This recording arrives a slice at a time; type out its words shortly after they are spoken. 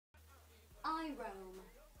iRome.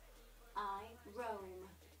 iRome.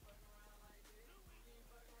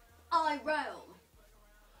 iRome.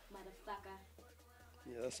 Motherfucker.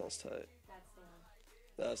 Yeah, that sounds tight. That's the one.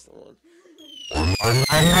 That's the one.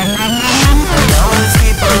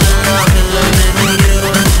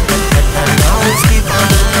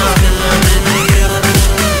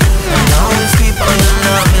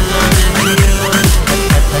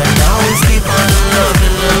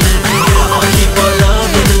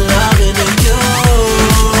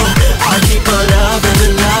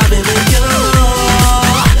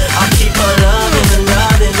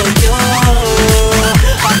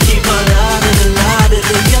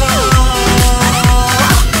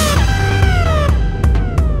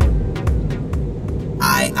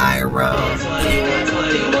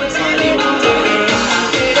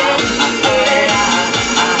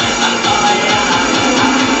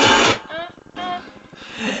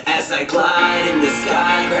 As I glide in the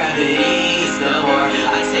sky, gravity's no more.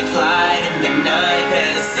 I take flight in the night,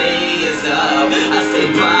 fantasy is up. I say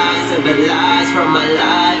bye to the lies from my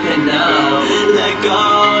life and now let go,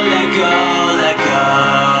 let go, let go.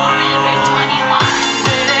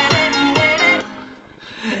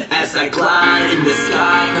 As I glide in the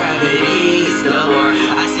sky, gravity's no more.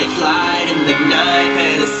 I take flight in the night,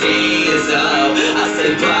 fantasy is up. I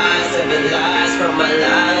say bye to the lies from my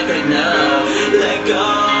life and now let go,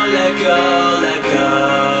 let go, let go.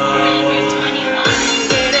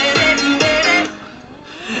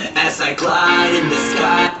 As I glide in the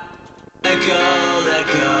sky, let go, let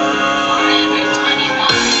go.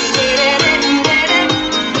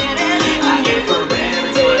 I get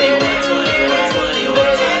forever 21, 21, 21,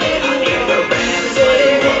 20. I get forever 21.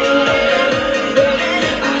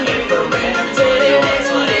 I get forever 21,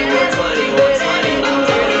 21, 21,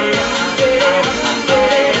 20.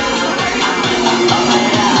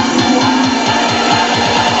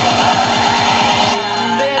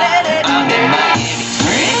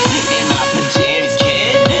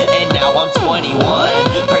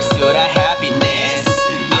 Pursuit of happiness.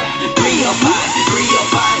 305,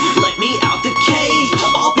 305, let me out the cage.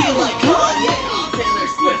 I'll be like Kanye, Taylor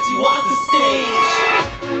Swift, you off the stage.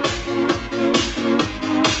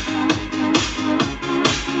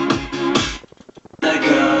 Let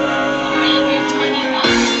go.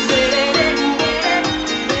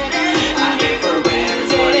 I get forever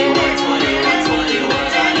 21, 21, 21,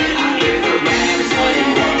 20. I get forever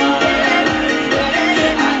 21.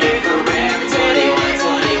 I get forever 21,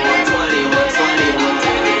 21, 21,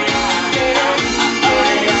 21.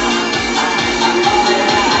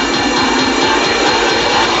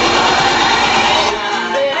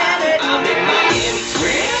 I'm in Miami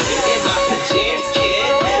crib, in my pajamas,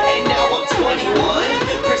 kid, and now I'm 21.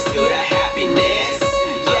 Pursuit of happiness.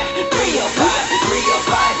 Yeah, 305,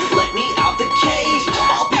 305, let me out the cage.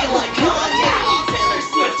 I'll be like Kanye, Taylor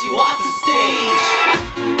Swift, you off the stage.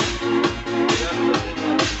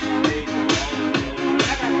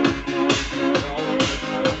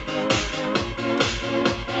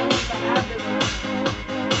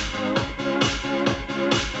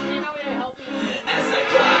 As I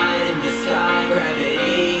glide in the sky,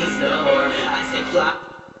 gravity's no more. I say fly.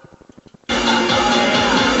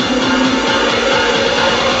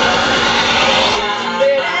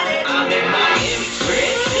 I'm in Miami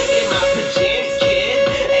crib, in my pajamas, kid,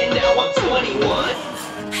 and now I'm 21.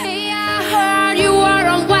 Hey, I heard you were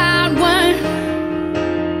a wild one.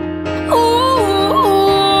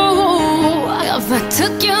 Ooh, if I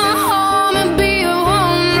took you home and be a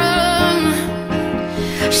home run,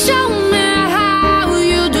 show me how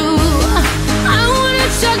you do. I wanna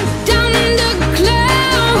shut down the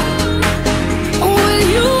club with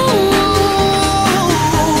you.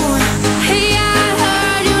 Hey, I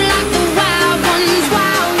heard you like the wild ones,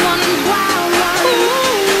 wild ones, wild ones.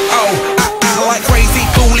 Oh, I like crazy,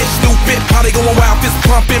 foolish, stupid, party going wild, fist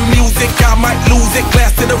pumping music. I might lose it,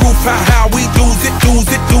 glass to the roof, how we lose it, lose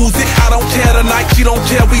it, lose it. I don't care tonight, she don't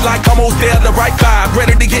care, we like almost there, the right vibe,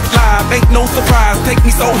 ready to get live, ain't no surprise, take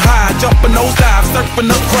me so high, jumping those dives, surfing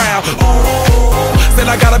the crowd. Oh, said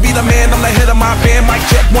I gotta be the man, I'm the head of my band, mic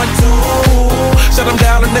check 1, 2. Shut them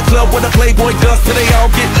down in the club where the Playboy does, till they all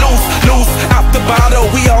get loose, loose, out the bottle,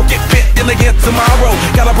 we all get fit in again tomorrow.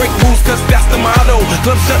 Gotta break rules, cause that's the motto,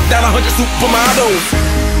 club shut down 100 supermodels.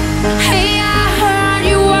 Hey, I heard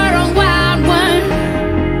you were a wild one.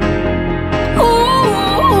 Ooh,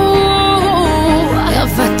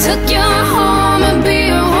 if I took you home and be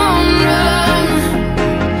a home run,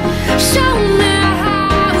 show me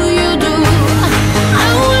how you do. I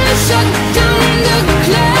wanna shut down the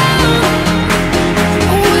club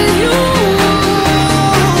with you.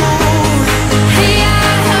 Hey, I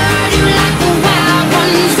heard you like the wild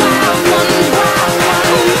ones, wild ones, wild ones.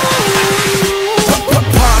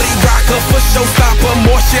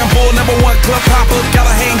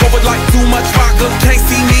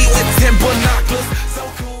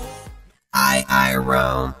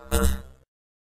 iRome.